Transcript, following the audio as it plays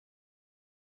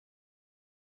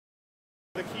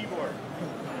the keyboard.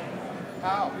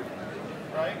 How?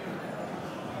 Right?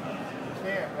 You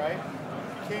can't, right?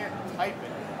 You can't type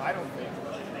it, I don't think,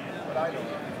 but I don't.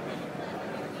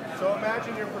 So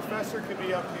imagine your professor could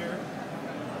be up here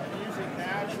and using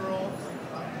natural,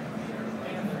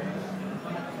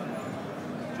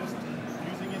 just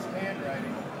using his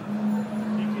handwriting.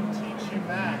 He can teach you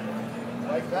math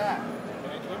like that,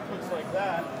 and it inputs like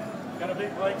that. Got a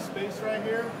big blank space right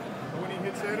here, and when he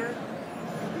hits enter,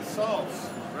 it solves,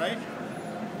 right?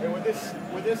 And with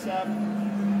this app,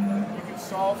 you can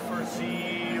solve for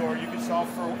Z, or you can solve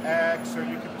for X, or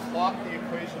you can plot the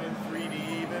equation in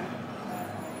 3D even,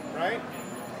 right?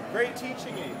 Great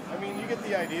teaching aid. I mean, you get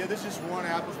the idea. This is one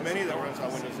app of many that runs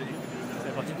on Windows that you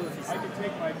can do this. I can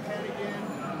take my pen again,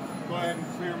 go ahead and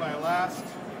clear my last,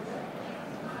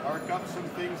 mark up some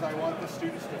things I want the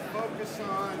students to focus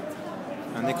on.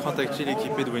 Un écran tactile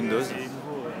équipé de Windows.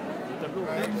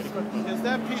 Is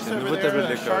that piece C'est un over nouveau tableau there de a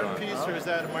l'école. sharp piece, or is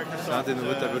that a Microsoft? C'est un des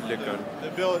nouveaux tableaux de l'école. The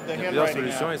Il y a plusieurs handwriting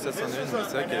solutions app. et ça c'en est une, This mais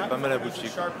c'est vrai is qu'elle est pas mal aboutie.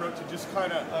 Sharp wrote to just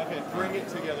kind of bring it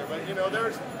together. But you know,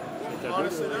 there's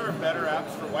honestly there are better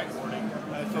apps for whiteboarding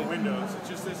for Windows. It's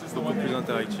just this is the Beaucoup one. plus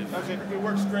interactif. Okay, it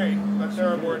works great, but there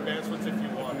are more advanced ones if you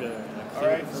want. All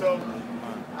right, so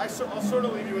I'll sort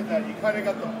of leave you with that. You kind of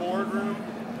got the boardroom,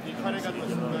 you kind of got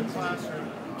the classroom.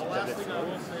 The last thing I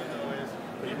will say though is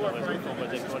people are probably thinking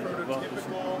this is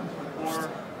prototypical or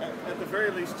at the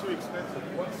very least too expensive.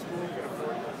 What school can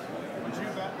afford this? Would you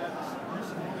bet that your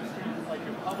school district, like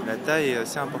your public La taille est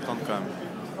assez importante quand même.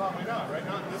 Probably not, right?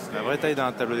 Not in this La vraie taille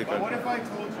d'un tableau d'école. What if I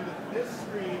told you that this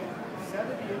screen,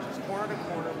 70 inches corner to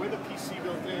corner with a PC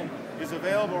built in, is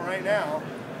available right now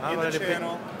in the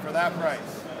channel for that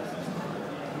price?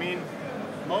 I mean,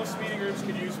 most meeting rooms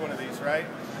could use one of these, right?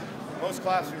 Most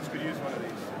classrooms could use one of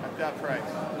these at that price.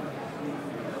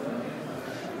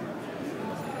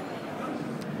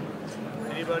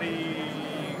 Anybody?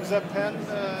 Is that pen?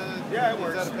 Yeah, it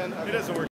works. Is that a pen? Okay. It doesn't work.